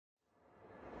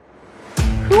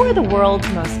Who are the world's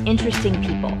most interesting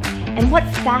people? And what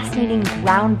fascinating,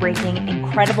 groundbreaking,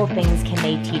 incredible things can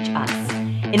they teach us?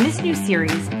 In this new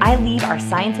series, I leave our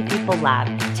Science of People lab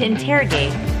to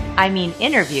interrogate,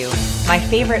 interview, my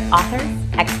favorite authors,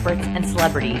 experts, and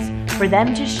celebrities for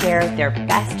them to share their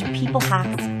best people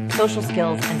hacks, social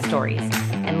skills, and stories.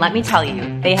 And let me tell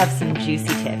you, they have some juicy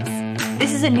tips.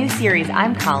 This is a new series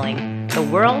I'm calling The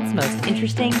World's Most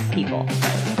Interesting People.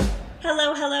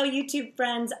 Hello, YouTube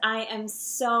friends. I am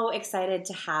so excited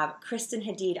to have Kristen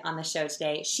Hadeed on the show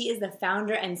today. She is the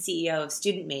founder and CEO of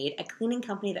Student Made, a cleaning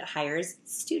company that hires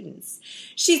students.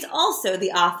 She's also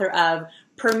the author of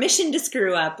Permission to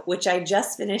Screw Up, which I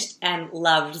just finished and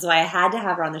loved, so I had to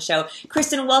have her on the show.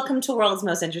 Kristen, welcome to World's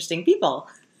Most Interesting People.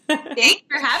 Thanks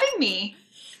for having me.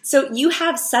 So you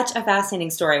have such a fascinating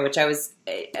story, which I was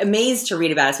amazed to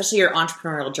read about, especially your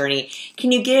entrepreneurial journey.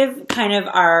 Can you give kind of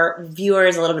our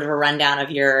viewers a little bit of a rundown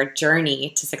of your journey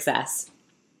to success?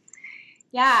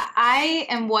 Yeah, I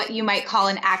am what you might call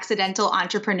an accidental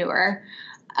entrepreneur.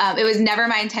 It was never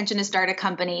my intention to start a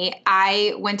company.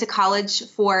 I went to college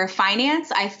for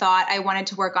finance. I thought I wanted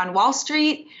to work on Wall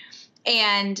Street.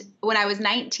 And when I was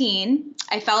 19,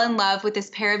 I fell in love with this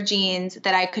pair of jeans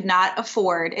that I could not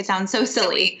afford. It sounds so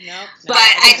silly. Nope, but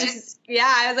I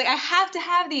was like, I have to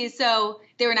have these. So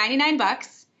they were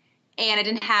 $99 and I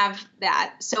didn't have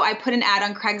that. So I put an ad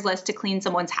on Craigslist to clean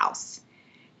someone's house.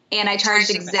 And I charged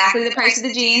exactly the price of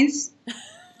the jeans.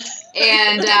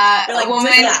 And like, a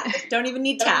woman don't even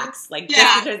need tax, just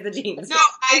because of the jeans. No,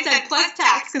 I said plus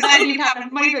tax because I didn't even have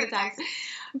enough money for the tax.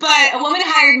 But a woman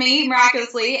hired me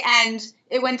miraculously, and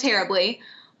it went terribly.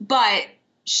 But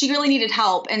she really needed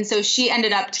help, and so she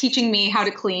ended up teaching me how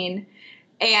to clean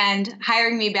and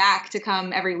hiring me back to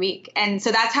come every week. And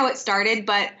so that's how it started,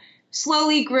 but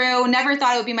slowly grew, never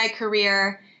thought it would be my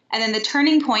career. And then the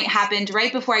turning point happened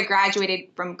right before I graduated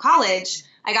from college.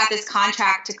 I got this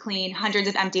contract to clean hundreds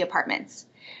of empty apartments.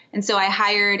 And so I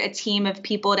hired a team of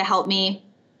people to help me.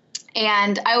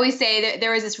 And I always say that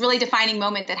there was this really defining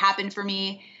moment that happened for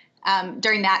me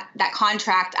during that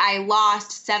contract. I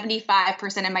lost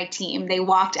 75% of my team. They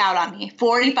walked out on me,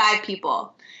 45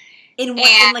 people. In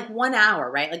 1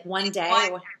 hour, right? Like one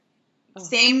day?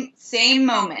 Same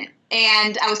moment.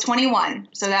 And I was 21.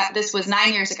 So this was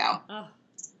 9 years ago. Oh.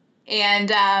 And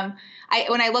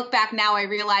when I look back now, I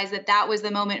realize that was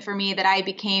the moment for me that I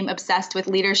became obsessed with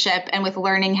leadership and with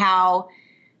learning how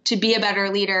to be a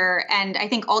better leader. And I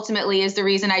think ultimately is the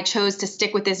reason I chose to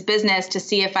stick with this business to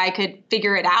see if I could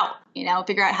figure it out,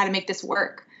 figure out how to make this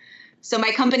work. So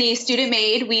my company, Student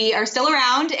Made, we are still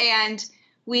around and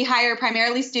we hire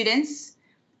primarily students,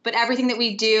 but everything that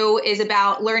we do is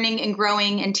about learning and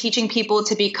growing and teaching people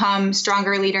to become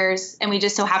stronger leaders. And we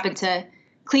just so happen to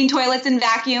clean toilets and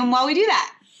vacuum while we do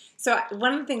that. So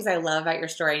one of the things I love about your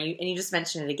story, and you just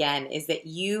mentioned it again, is that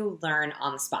you learn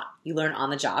on the spot. You learn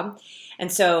on the job.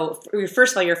 And so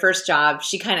first of all, your first job,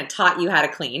 she kind of taught you how to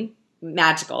clean.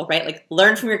 Magical, right? Like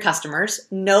learn from your customers.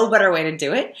 No better way to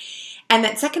do it. And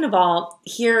then second of all,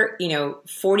 here,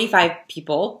 45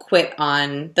 people quit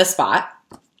on the spot.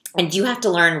 And you have to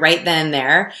learn right then and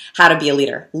there how to be a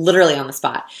leader, literally on the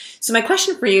spot. So my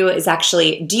question for you is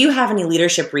actually, do you have any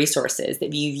leadership resources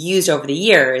that you've used over the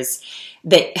years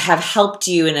that have helped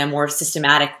you in a more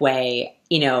systematic way,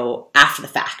 after the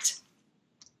fact?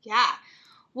 Yeah.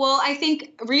 Well, I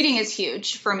think reading is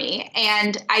huge for me.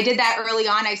 And I did that early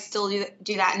on. I still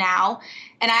do that now.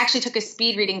 And I actually took a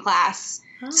speed reading class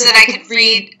so that I could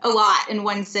read a lot in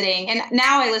one sitting. And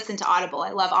now I listen to Audible.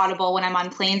 I love Audible when I'm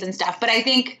on planes and stuff. But I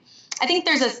think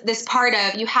there's this part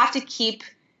of you have to keep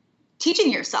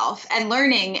teaching yourself and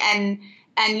learning. And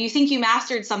you think you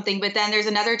mastered something, but then there's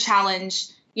another challenge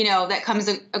that comes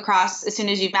across as soon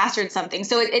as you've mastered something.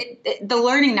 So the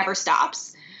learning never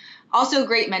stops. Also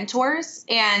great mentors.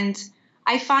 And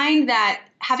I find that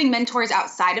having mentors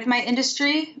outside of my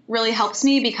industry really helps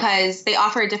me because they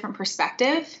offer a different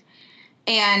perspective.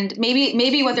 And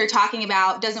maybe what they're talking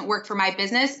about doesn't work for my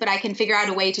business, but I can figure out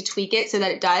a way to tweak it so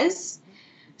that it does.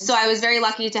 So I was very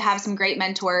lucky to have some great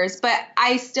mentors, but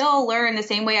I still learn the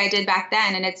same way I did back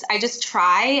then. And I just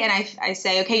try and I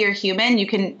say, okay, you're human. You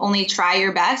can only try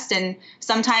your best. And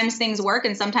sometimes things work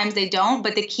and sometimes they don't.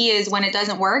 But the key is when it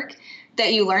doesn't work,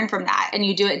 that you learn from that and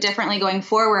you do it differently going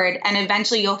forward. And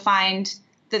eventually you'll find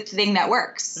the thing that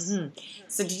works. Mm-hmm.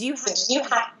 So did you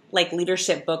have like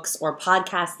leadership books or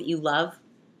podcasts that you love?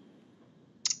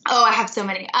 Oh, I have so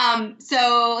many.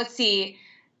 So let's see.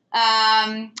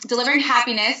 Delivering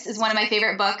Happiness is one of my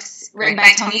favorite books written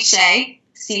by Tony Hsieh,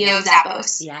 CEO of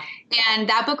Zappos. Yeah. And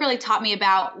that book really taught me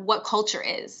about what culture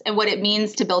is and what it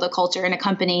means to build a culture in a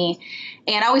company.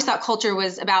 And I always thought culture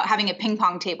was about having a ping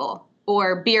pong table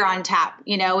or beer on tap,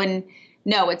 and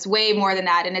no, it's way more than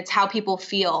that. And it's how people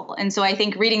feel. And so I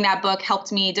think reading that book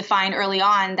helped me define early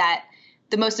on that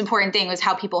the most important thing was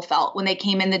how people felt when they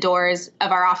came in the doors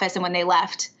of our office and when they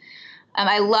left.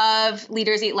 I love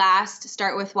Leaders Eat Last,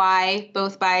 Start With Why,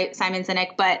 both by Simon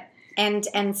Sinek, but and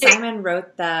Simon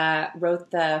wrote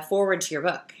the foreword to your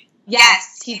book.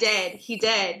 Yes, he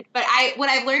did. But what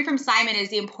I've learned from Simon is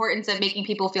the importance of making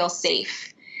people feel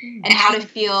safe and how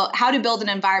to build an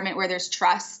environment where there's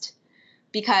trust.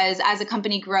 Because as a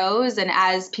company grows and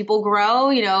as people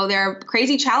grow, there are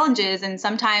crazy challenges and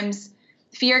sometimes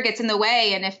fear gets in the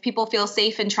way. And if people feel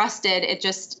safe and trusted, it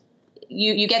just,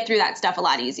 you get through that stuff a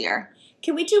lot easier.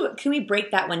 Can we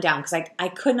break that one down? Because I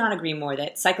could not agree more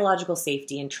that psychological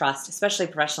safety and trust, especially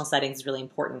professional settings, is really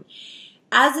important.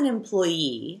 As an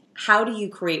employee, how do you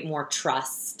create more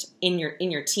trust in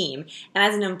your team? And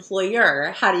as an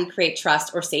employer, how do you create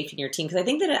trust or safety in your team? Because I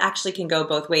think that it actually can go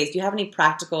both ways. Do you have any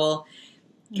practical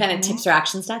kind of tips or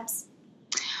action steps?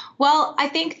 Well, I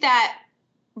think that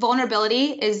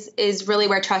vulnerability is really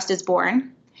where trust is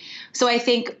born. So I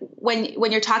think when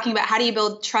you're talking about how do you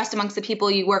build trust amongst the people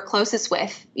you work closest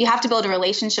with, you have to build a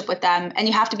relationship with them and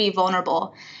you have to be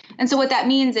vulnerable. And so what that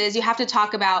means is you have to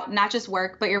talk about not just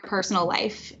work, but your personal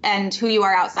life and who you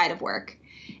are outside of work.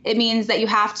 It means that you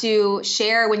have to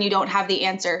share when you don't have the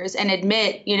answers and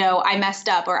admit, I messed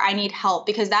up or I need help,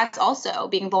 because that's also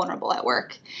being vulnerable at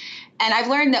work. And I've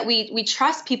learned that we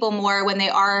trust people more when they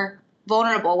are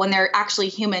vulnerable, when they're actually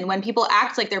human. When people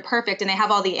act like they're perfect and they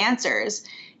have all the answers,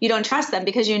 you don't trust them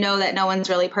because you know that no one's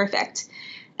really perfect.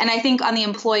 And I think on the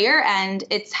employer end,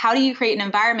 it's how do you create an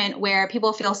environment where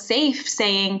people feel safe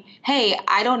saying, hey,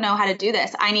 I don't know how to do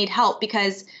this. I need help.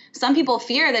 Because some people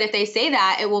fear that if they say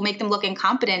that, it will make them look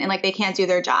incompetent and like they can't do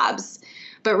their jobs.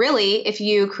 But really, if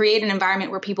you create an environment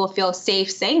where people feel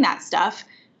safe saying that stuff,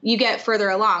 you get further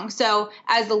along. So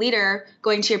as the leader,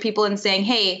 going to your people and saying,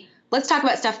 hey, let's talk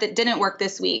about stuff that didn't work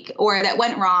this week or that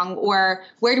went wrong, or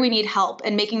where do we need help,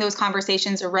 and making those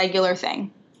conversations a regular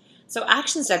thing. So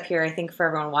action step here, I think, for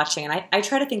everyone watching, and I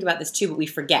try to think about this too, but we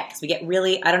forget because we get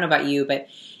really, I don't know about you, but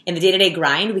in the day-to-day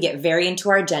grind, we get very into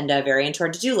our agenda, very into our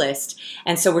to-do list.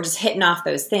 And so we're just hitting off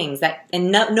those things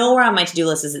and nowhere on my to-do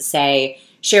list does it say,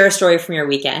 share a story from your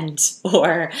weekend,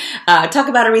 or talk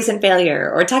about a recent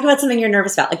failure, or talk about something you're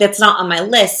nervous about. Like, that's not on my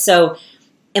list. So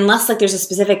unless there's a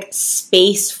specific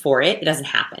space for it, it doesn't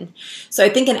happen. So I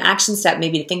think an action step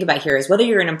maybe to think about here is, whether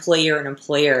you're an employee or an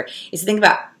employer, is to think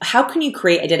about how can you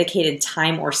create a dedicated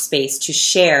time or space to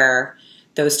share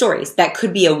those stories. That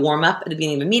could be a warm-up at the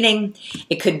beginning of a meeting.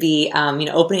 It could be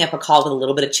opening up a call with a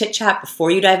little bit of chit-chat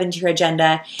before you dive into your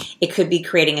agenda. It could be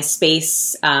creating a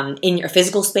space in your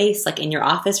physical space, like in your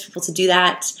office, for people to do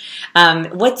that.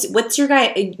 What's your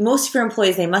guy? Most of your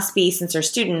employees, they must be, since they're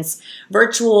students,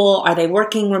 virtual. Are they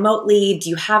working remotely? Do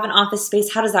you have an office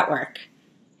space? How does that work?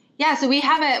 Yeah, so we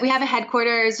have a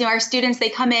headquarters. Our students, they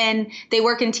come in, they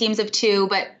work in teams of 2,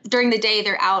 but during the day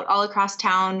they're out all across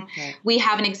town. Okay. We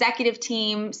have an executive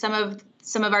team. Some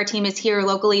of our team is here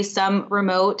locally, some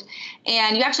remote.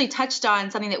 And you actually touched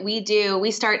on something that we do. We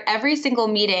start every single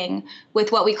meeting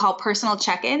with what we call personal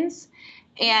check-ins.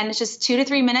 And it's just 2 to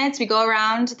 3 minutes. We go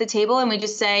around the table and we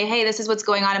just say, hey, this is what's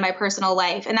going on in my personal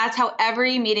life. And that's how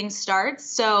every meeting starts.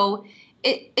 So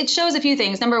it shows a few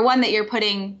things. Number one, that you're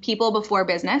putting people before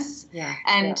business,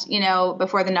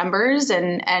 before the numbers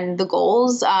and the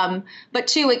goals. But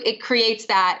 2, it creates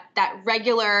that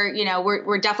regular,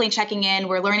 we're definitely checking in.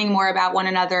 We're learning more about one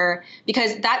another,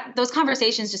 because those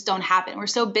conversations just don't happen. We're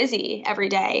so busy every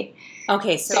day.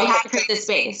 Okay, so you have to create this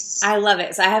space. I love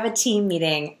it. So I have a team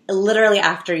meeting literally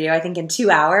after you, I think in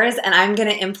 2 hours, and I'm going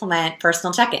to implement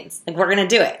personal check-ins. Like, we're going to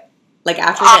do it, like,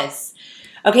 after this.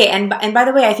 Okay, and by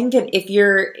the way, I think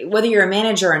that whether you're a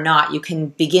manager or not, you can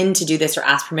begin to do this or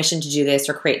ask permission to do this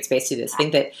or create space to do this. I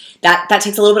think that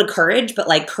takes a little bit of courage, but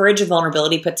like courage and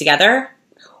vulnerability put together.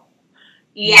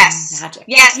 Yes. Magic.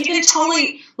 Yes, you can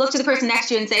totally look to the person next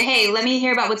to you and say, hey, let me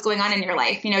hear about what's going on in your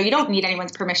life. You don't need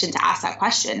anyone's permission to ask that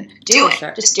question. Do it.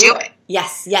 Sure. Just do it.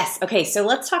 Yes. Okay, so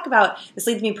let's talk about, this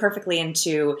leads me perfectly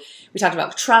into, we talked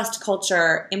about trust,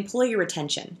 culture, employee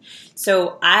retention.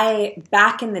 So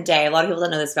back in the day, a lot of people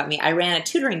don't know this about me, I ran a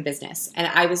tutoring business. And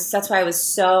that's why I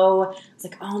was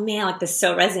like, oh man, like this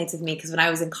so resonates with me, because when I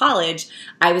was in college,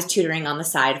 I was tutoring on the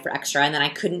side for extra, and then I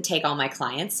couldn't take all my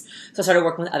clients. So I started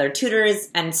working with other tutors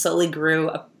and slowly grew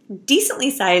a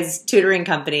decently sized tutoring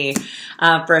company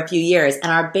for a few years.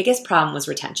 And our biggest problem was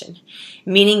retention,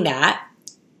 meaning that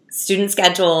student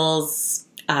schedules,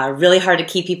 really hard to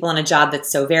keep people in a job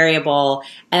that's so variable.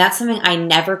 And that's something I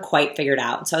never quite figured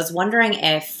out. So I was wondering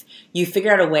if you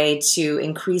figured out a way to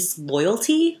increase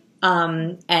loyalty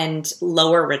and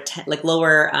lower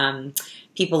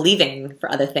people leaving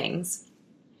for other things.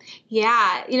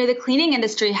 Yeah. The cleaning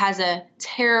industry has a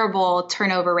terrible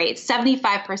turnover rate.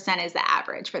 75% is the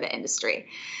average for the industry.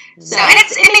 So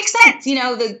it makes sense.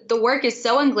 The work is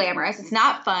so unglamorous. It's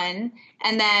not fun.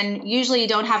 And then usually you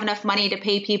don't have enough money to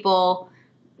pay people,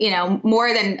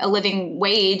 more than a living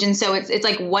wage. And so it's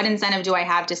like, what incentive do I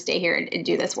have to stay here and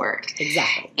do this work?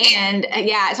 Exactly. And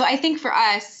so I think for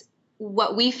us,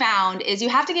 what we found is you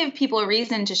have to give people a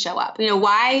reason to show up.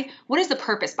 Why? What is the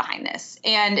purpose behind this?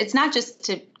 And it's not just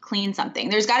to clean something.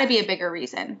 There's got to be a bigger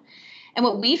reason. And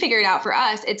what we figured out for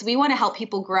us, we want to help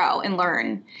people grow and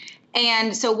learn.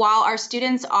 And so while our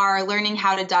students are learning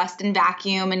how to dust and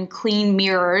vacuum and clean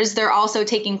mirrors, they're also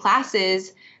taking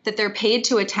classes that they're paid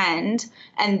to attend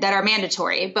and that are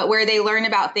mandatory, but where they learn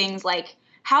about things like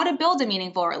how to build a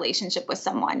meaningful relationship with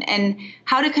someone and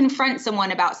how to confront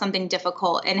someone about something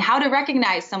difficult and how to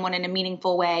recognize someone in a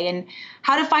meaningful way and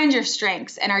how to find your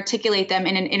strengths and articulate them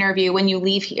in an interview when you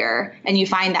leave here and you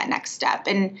find that next step.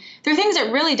 And they're things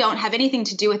that really don't have anything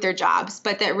to do with their jobs,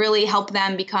 but that really help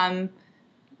them become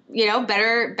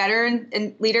better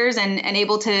leaders and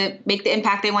able to make the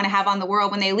impact they want to have on the world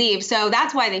when they leave. So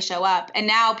that's why they show up. And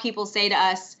now people say to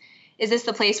us, is this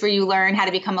the place where you learn how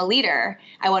to become a leader?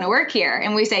 I want to work here.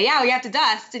 And we say, yeah, you have to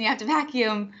dust and you have to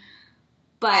vacuum.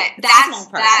 But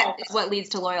that is what leads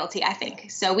to loyalty, I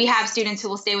think. So we have students who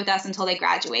will stay with us until they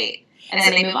graduate and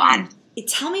then they move on.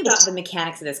 Tell me about the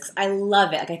mechanics of this, because I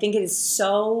love it. I think it is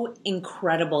so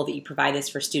incredible that you provide this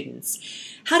for students.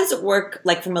 How does it work,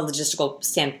 from a logistical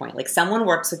standpoint? Someone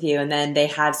works with you, and then they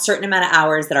have a certain amount of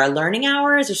hours that are learning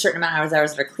hours, or a certain amount of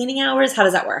hours that are cleaning hours. How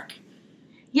does that work?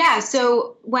 Yeah,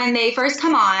 so when they first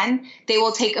come on, they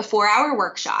will take a 4-hour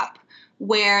workshop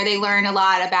where they learn a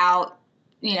lot about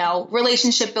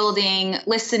relationship building,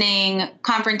 listening,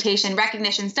 confrontation,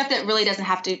 recognition, stuff that really doesn't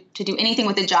have to do anything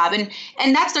with the job.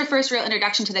 And that's their first real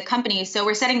introduction to the company. So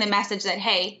we're setting the message that,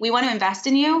 hey, we want to invest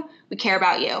in you. We care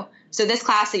about you. So this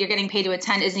class that you're getting paid to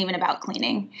attend isn't even about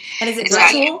cleaning. And is it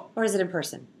virtual or is it in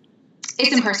person?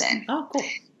 It's in person. Oh, cool.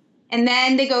 And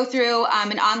then they go through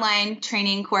an online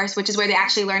training course, which is where they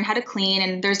actually learn how to clean.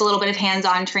 And there's a little bit of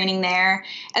hands-on training there.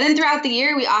 And then throughout the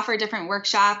year, we offer different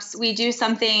workshops. We do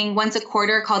something once a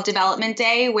quarter called Development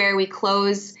Day, where we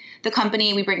close the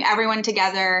company. We bring everyone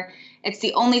together. It's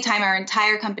the only time our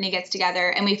entire company gets together,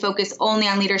 and we focus only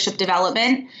on leadership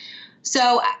development.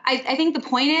 So I think the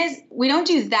point is we don't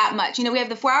do that much. We have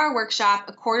the 4-hour workshop,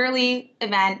 a quarterly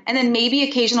event, and then maybe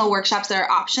occasional workshops that are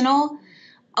optional.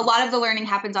 A lot of the learning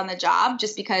happens on the job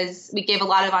just because we give a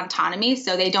lot of autonomy.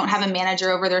 So they don't have a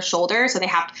manager over their shoulder. So they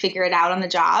have to figure it out on the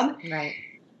job. Right.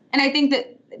 And I think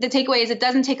that the takeaway is it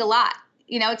doesn't take a lot.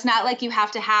 It's not like you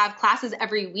have to have classes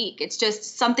every week. It's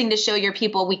just something to show your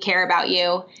people we care about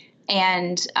you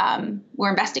and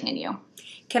we're investing in you.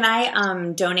 Can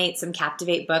I donate some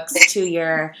Captivate books to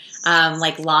your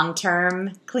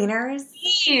long-term cleaners?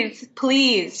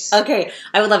 Please. Okay,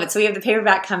 I would love it. So we have the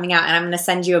paperback coming out, and I'm going to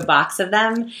send you a box of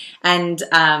them, and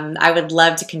I would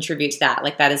love to contribute to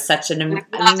that. That is such an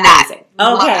amazing.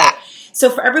 Okay. So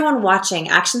for everyone watching,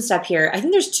 action step here, I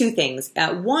think there's 2 things.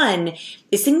 One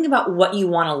is thinking about what you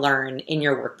want to learn in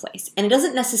your workplace. And it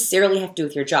doesn't necessarily have to do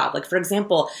with your job. For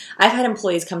example, I've had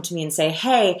employees come to me and say,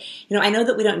 hey, I know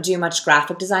that we don't do much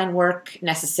graphic design work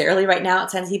necessarily right now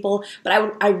at Sense People,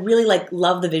 but I really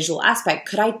love the visual aspect.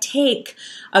 Could I take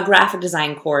a graphic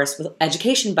design course with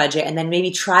education budget and then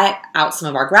maybe try out some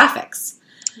of our graphics?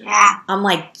 Yeah. I'm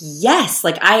yes,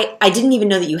 I didn't even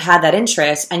know that you had that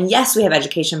interest. And yes, we have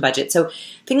education budget. So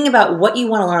thinking about what you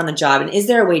want to learn on the job, and is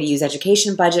there a way to use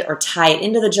education budget or tie it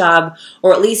into the job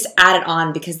or at least add it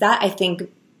on? Because that, I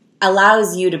think,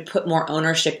 allows you to put more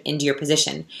ownership into your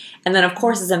position. And then, of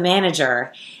course, as a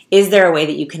manager, is there a way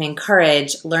that you can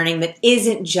encourage learning that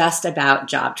isn't just about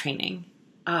job training?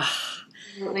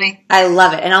 I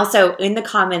love it. And also in the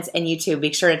comments and YouTube,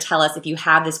 make sure to tell us if you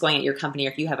have this going at your company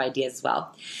or if you have ideas as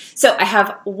well. So I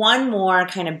have one more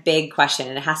kind of big question,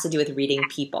 and it has to do with reading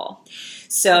people.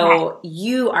 So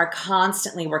you are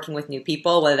constantly working with new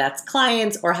people, whether that's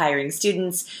clients or hiring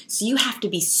students. So you have to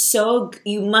be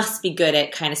you must be good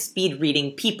at kind of speed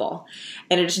reading people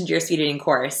in addition to your speed reading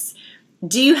course.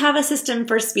 Do you have a system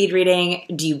for speed reading?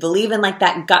 Do you believe in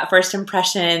that gut first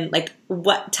impression?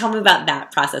 Tell me about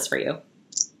that process for you.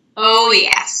 Oh,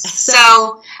 yes. So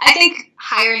I think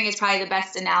hiring is probably the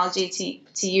best analogy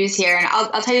to use here. And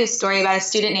I'll tell you a story about a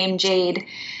student named Jade.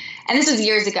 And this was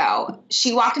years ago.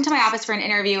 She walked into my office for an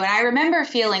interview, and I remember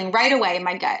feeling right away in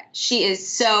my gut, she is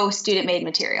so student-made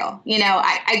material.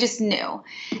 I just knew.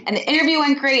 And the interview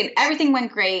went great, and everything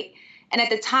went great. And at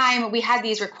the time, we had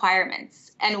these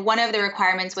requirements. And one of the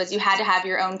requirements was you had to have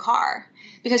your own car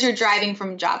because you're driving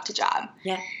from job to job.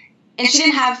 Yeah. And she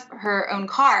didn't have her own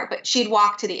car, but she'd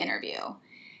walk to the interview.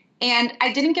 And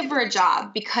I didn't give her a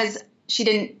job because she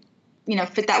didn't,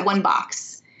 fit that one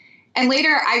box. And later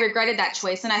I regretted that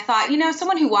choice. And I thought,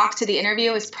 someone who walks to the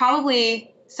interview is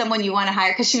probably someone you want to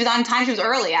hire, because she was on time. She was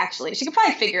early, actually. She could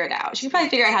probably figure it out. She could probably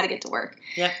figure out how to get to work.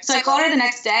 Yeah. So I called her the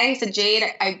next day. I said, Jade,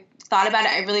 I thought about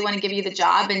it. I really want to give you the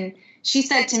job. And she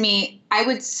said to me, I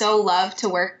would so love to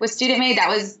work with Student Made. That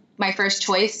was my first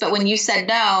choice. But when you said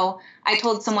no, I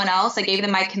told someone else. I gave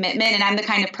them my commitment. And I'm the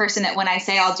kind of person that when I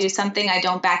say I'll do something, I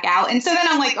don't back out. And so then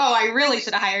I'm like, oh, I really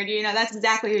should have hired you. That's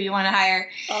exactly who you want to hire.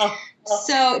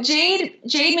 So Jade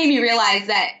made me realize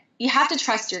that you have to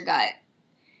trust your gut.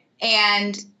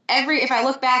 And if I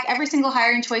look back, every single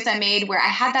hiring choice I made where I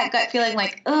had that gut feeling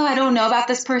like, oh, I don't know about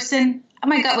this person,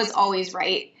 my gut was always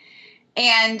right.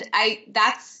 And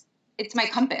it's my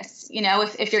compass.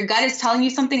 If your gut is telling you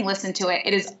something, listen to it.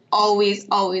 It is always,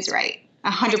 always right.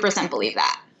 100% believe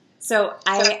that. So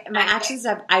my action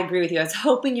step, I agree with you. I was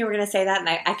hoping you were going to say that, and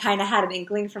I kind of had an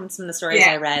inkling from some of the stories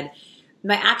I read.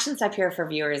 My action step here for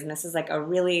viewers, and this is like a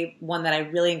really one that I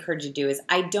really encourage you to do, is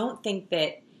I don't think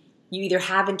that you either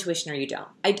have intuition or you don't.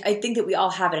 I think that we all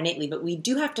have it innately, but we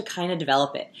do have to kind of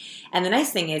develop it. And the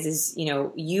nice thing is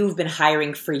you've been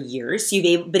hiring for years. So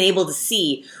you've been able to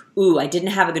see, ooh, I didn't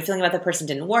have a good feeling about that person,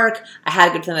 didn't work. I had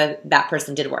a good feeling that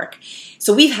person did work.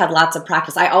 So we've had lots of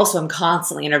practice. I also am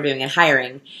constantly interviewing and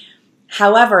hiring.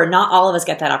 However, not all of us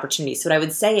get that opportunity. So what I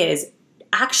would say is,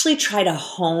 actually try to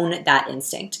hone that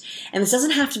instinct. And this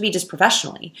doesn't have to be just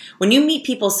professionally. When you meet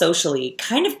people socially,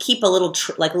 kind of keep a little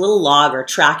little log or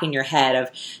track in your head of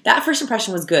that first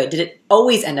impression was good. Did it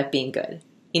always end up being good?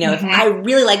 If I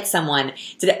really liked someone,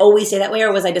 did it always stay that way,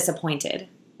 or was I disappointed?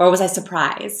 Or was I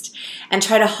surprised? And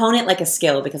try to hone it like a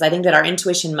skill, because I think that our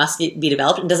intuition must be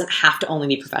developed and doesn't have to only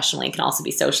be professionally. It can also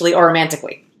be socially or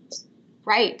romantically.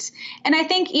 Right. And I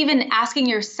think even asking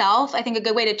yourself, I think a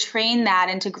good way to train that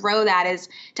and to grow that is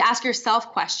to ask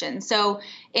yourself questions. So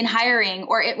in hiring,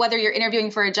 or whether you're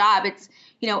interviewing for a job, it's,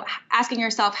 asking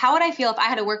yourself, how would I feel if I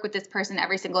had to work with this person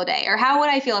every single day? Or how would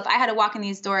I feel if I had to walk in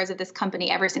these doors of this company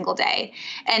every single day?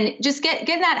 And just get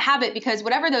in that habit, because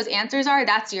whatever those answers are,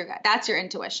 that's your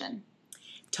intuition.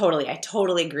 Totally. I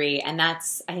totally agree. And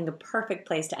that's, I think, a perfect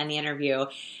place to end the interview.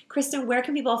 Kristen, where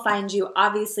can people find you?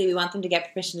 Obviously, we want them to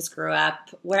get permission to screw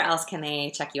up. Where else can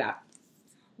they check you out?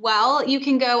 Well, you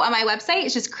can go on my website.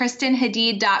 It's just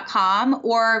KristenHadeed.com,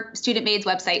 or Student Made's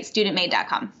website,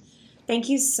 studentmade.com. Thank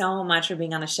you so much for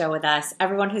being on the show with us.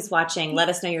 Everyone who's watching, let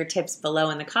us know your tips below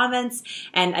in the comments.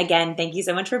 And again, thank you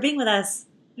so much for being with us.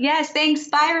 Yes, thanks.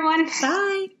 Bye, everyone.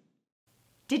 Bye.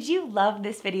 Did you love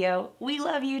this video? We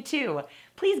love you too.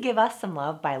 Please give us some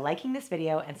love by liking this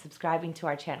video and subscribing to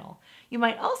our channel. You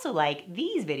might also like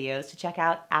these videos to check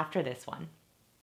out after this one.